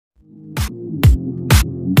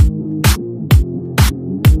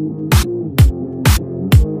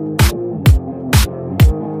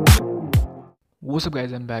What's up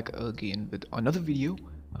guys, I'm back again with another video,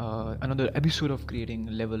 another episode of creating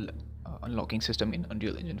level unlocking system in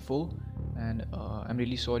Unreal Engine 4. And I'm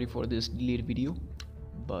really sorry for this delayed video,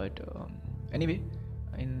 but anyway,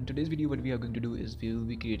 in today's video what we are going to do is we will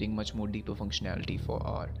be creating much more deeper functionality for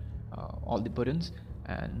our all the buttons.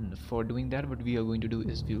 And for doing that, what we are going to do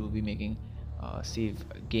is we will be making save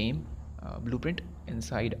game blueprint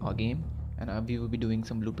inside our game, and we will be doing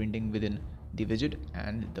some blueprinting within the widget,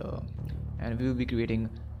 and we will be creating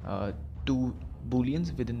two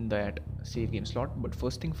booleans within that save game slot. But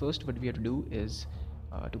first thing first, what we have to do is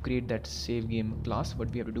to create that save game class, what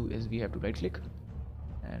we have to do is we have to right click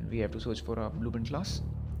and we have to search for a blueprint class,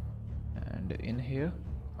 and in here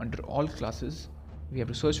under all classes we have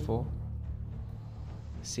to search for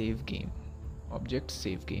save game object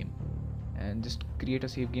save game, and just create a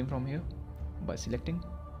save game from here by selecting,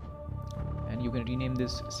 and you can rename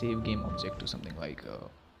this save game object to something like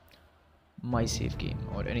my save game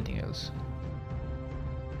or anything else.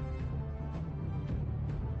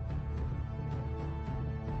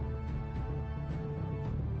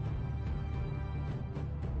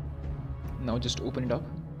 Now just open it up,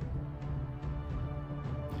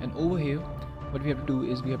 and over here what we have to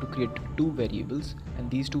do is we have to create two variables, and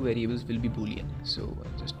these two variables will be boolean. So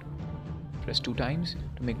just press 2 times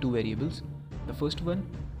to make two variables. The first one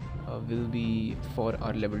will be for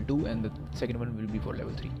our level 2 and the second one will be for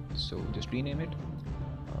level 3. So just rename it.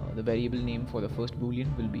 The variable name for the first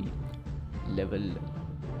boolean will be level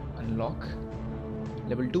unlock,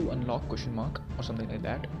 level 2 unlock question mark or something like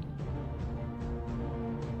that.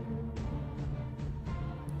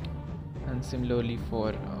 And similarly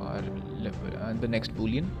for our level the next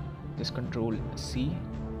boolean, just control C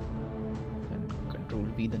and control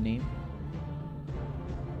V the name,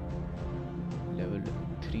 level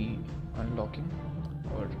 3 unlocking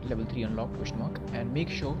or level 3 unlock question mark, and make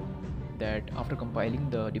sure that after compiling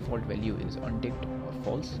the default value is unticked or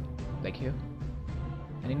false like here.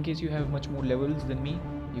 And in case you have much more levels than me,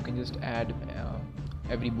 you can just add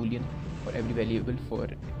every boolean or every variable for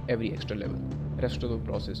every extra level. Rest of the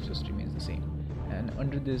process just remains the same. And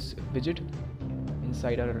under this widget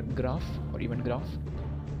inside our graph or event graph,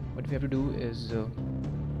 what we have to do is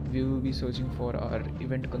we will be searching for our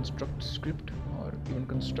event construct script or event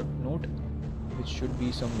construct node, which should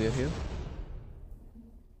be somewhere here,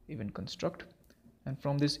 event construct. And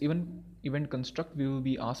from this event construct we will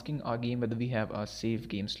be asking our game whether we have a save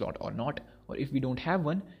game slot or not, or if we don't have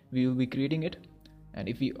one we will be creating it, and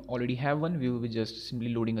if we already have one we will be just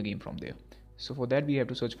simply loading a game from there. So for that we have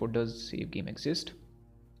to search for does save game exist,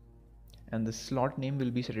 and the slot name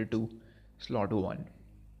will be set to slot 1.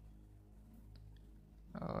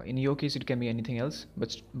 In your case it can be anything else,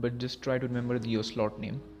 but just try to remember your slot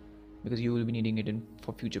name because you will be needing it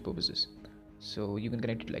for future purposes. So you can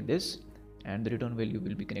connect it like this, and the return value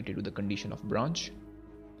will be connected to the condition of branch,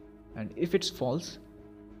 and if it's false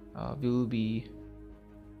we will be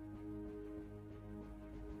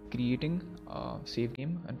creating a save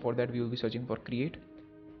game, and for that we will be searching for create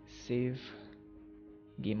save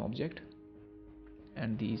game object,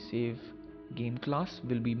 and the save game class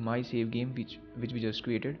will be my save game which we just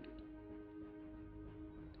created,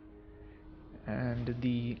 and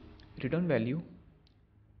the return value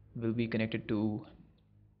will be connected to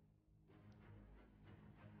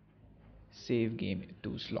save game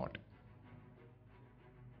to slot.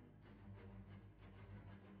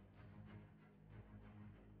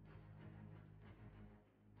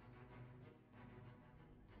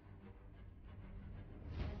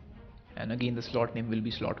 And again the slot name will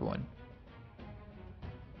be slot 1.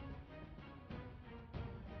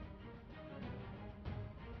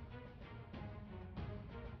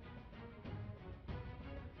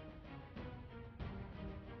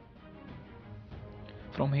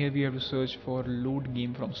 From here we have to search for load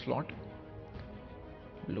game from slot,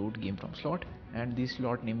 and the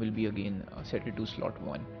slot name will be again set it to slot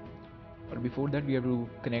 1. But before that we have to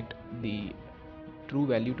connect the true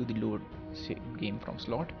value to the load game from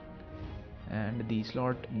slot, and the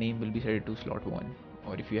slot name will be set to slot 1,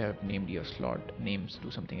 or if you have named your slot names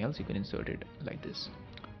to something else you can insert it like this.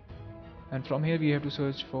 And from here we have to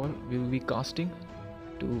search for, we will be casting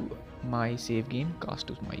to my save game, cast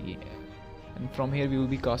to my game, and from here we will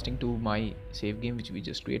be casting to my save game which we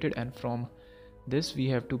just created, and from this we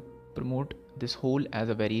have to promote this whole as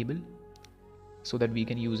a variable so that we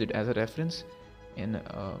can use it as a reference in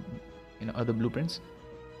other blueprints.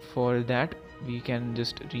 For that we can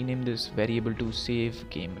just rename this variable to save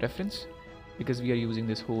game reference because we are using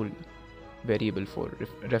this whole variable for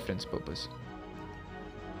reference purpose.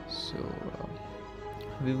 So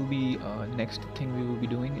we will be next thing we will be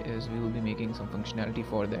doing is we will be making some functionality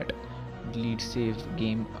for that delete save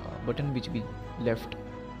game button, which we left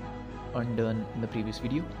undone in the previous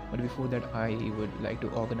video. But before that, I would like to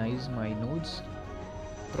organize my nodes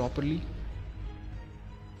properly,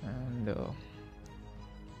 and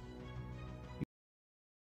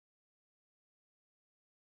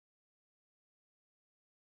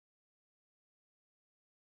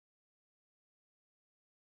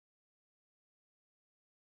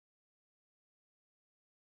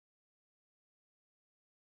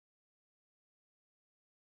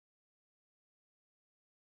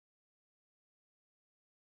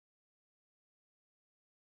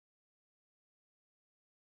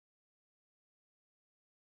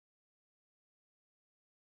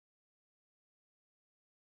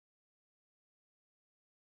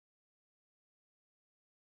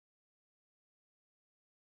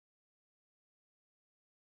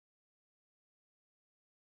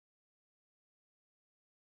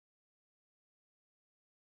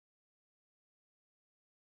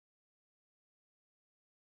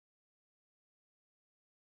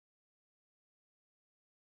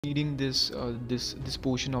needing this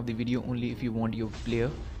portion of the video only if you want your player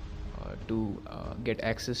to get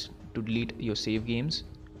access to delete your save games,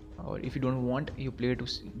 or if you don't want your player to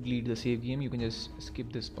delete the save game, you can just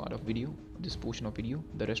skip this part of video, this portion of video.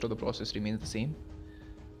 The rest of the process remains the same.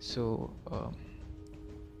 So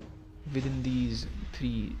within these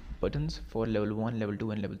three buttons for level 1, level 2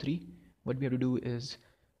 and level 3, what we have to do is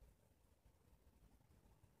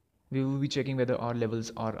we will be checking whether our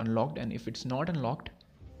levels are unlocked, and if it's not unlocked,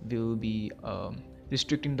 we will be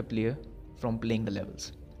restricting the player from playing the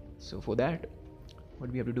levels. So for that,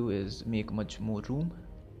 what we have to do is make much more room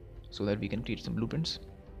so that we can create some blueprints.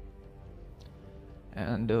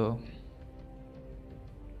 And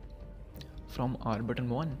from our button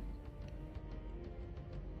 1,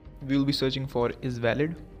 we will be searching for is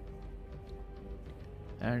valid,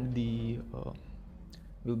 and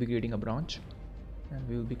we'll be creating a branch, and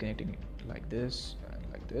we will be connecting it like this and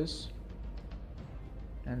like this,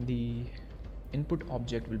 and the input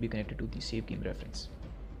object will be connected to the save game reference.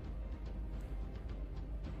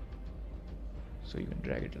 So you can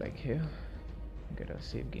drag it like here, get a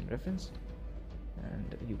save game reference,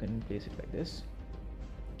 and you can place it like this.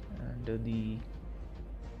 And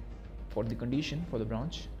for the condition for the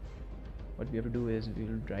branch, what we have to do is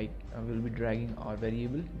we'll be dragging our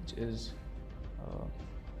variable, which is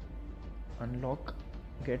unlock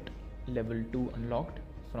get level 2 unlocked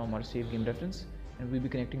from our save game reference, and we'll be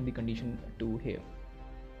connecting the condition to here.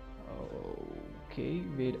 Okay,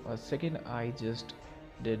 wait a second, I just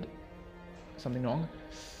did something wrong.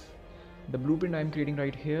 The blueprint I'm creating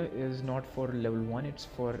right here is not for level 1, it's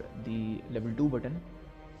for the level 2 button,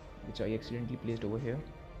 which I accidentally placed over here.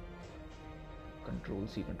 Control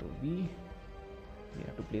C, Control V, we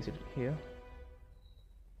have to place it here.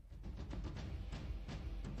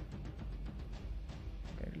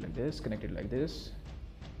 Connect it like this,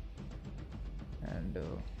 and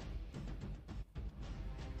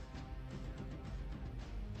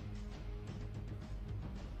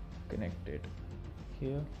connect it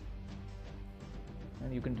here.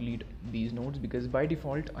 And you can delete these nodes, because by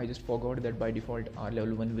default, I just forgot that by default our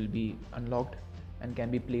level 1 will be unlocked and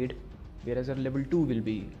can be played, whereas our level 2 will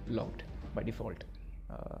be locked by default.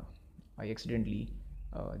 I accidentally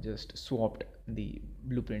just swapped the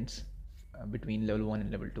blueprints between level 1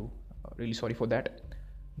 and level 2. Really sorry for that.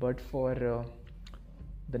 But for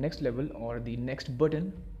the next level or the next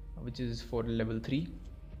button, which is for level 3,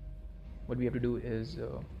 what we have to do is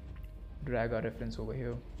drag our reference over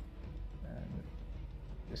here and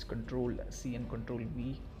just Control C and Control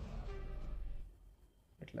V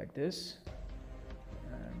it like this,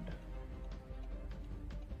 and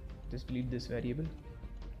just delete this variable.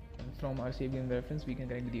 And from our save game reference, we can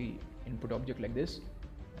connect the input object like this,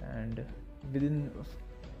 and we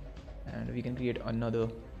can create another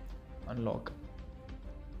unlock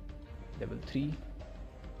level 3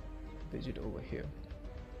 widget over here.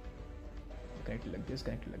 Connect it like this,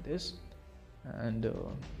 and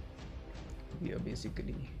we are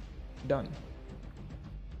basically done.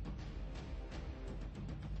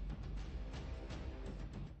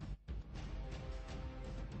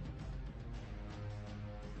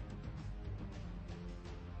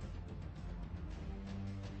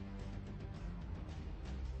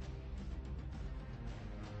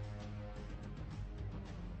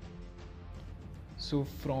 So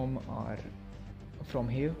from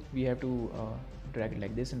here we have to drag it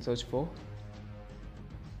like this and search for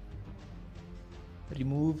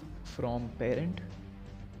remove from parent,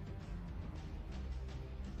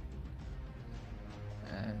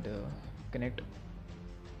 and connect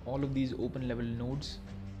all of these open level nodes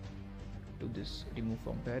to this remove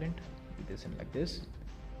from parent. copy this in like this,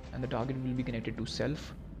 and the target will be connected to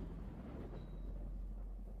self.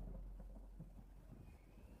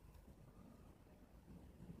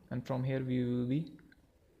 And from here we will be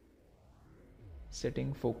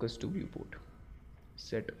setting focus to viewport.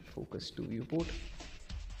 Set focus to viewport.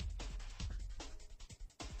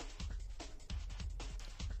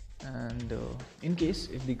 And in case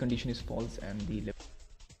if the condition is false and the level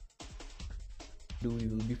 2, we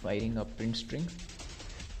will be firing a print string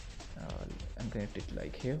and connect it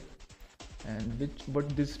like here. And what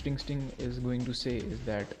this string is going to say is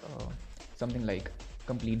that something like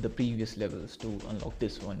complete the previous levels to unlock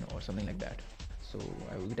this one or something like that. So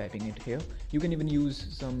I will be typing it here. You can even use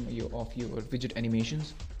some of your widget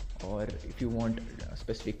animations, or if you want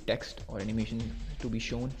specific text or animation to be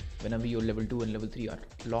shown whenever your level 2 and level 3 are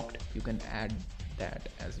locked, you can add that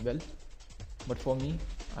as well. But for me,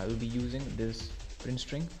 I will be using this print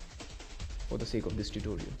string for the sake of this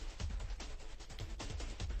tutorial.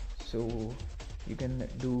 So you can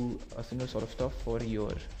do a similar sort of stuff for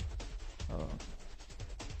your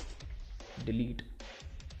delete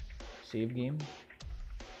save game.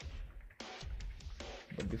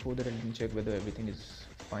 But before that, let me check whether everything is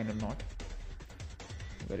fine or not.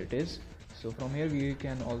 Where it is. So from here we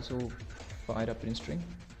can also fire a print string,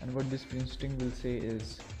 and what this print string will say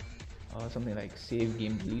is something like save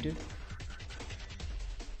game deleted.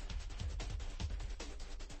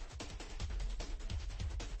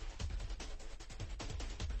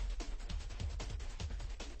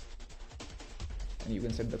 And you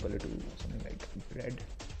can set the color to something like red.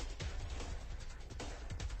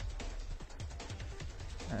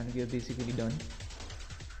 And we are basically done.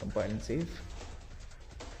 Compile and save.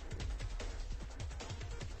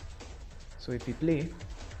 So if we play,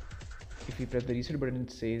 if we press the reset button,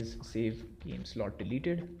 it says save game slot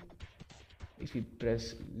deleted. If we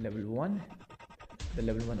press level 1, the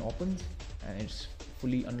level 1 opens and it's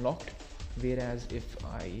fully unlocked. Whereas if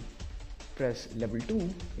I press level 2,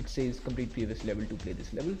 it says complete previous level to play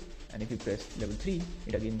this level. And if you press level 3,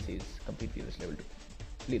 it again says complete previous level to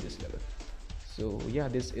play this level. So yeah,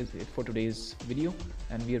 this is it for today's video,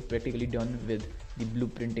 and we are practically done with the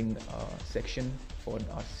blueprinting section for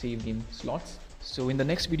our save game slots. So in the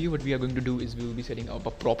next video, what we are going to do is we will be setting up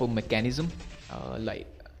a proper mechanism,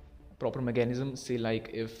 say like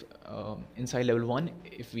if inside level 1,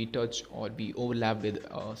 if we touch or we overlap with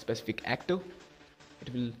a specific actor,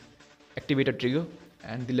 it will activate a trigger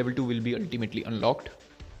and the level 2 will be ultimately unlocked.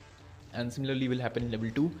 And similarly will happen in level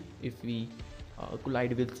 2, if we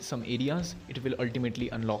collide with some areas, it will ultimately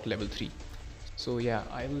unlock level 3. So yeah,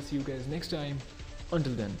 I will see you guys next time.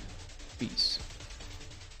 Until then, peace.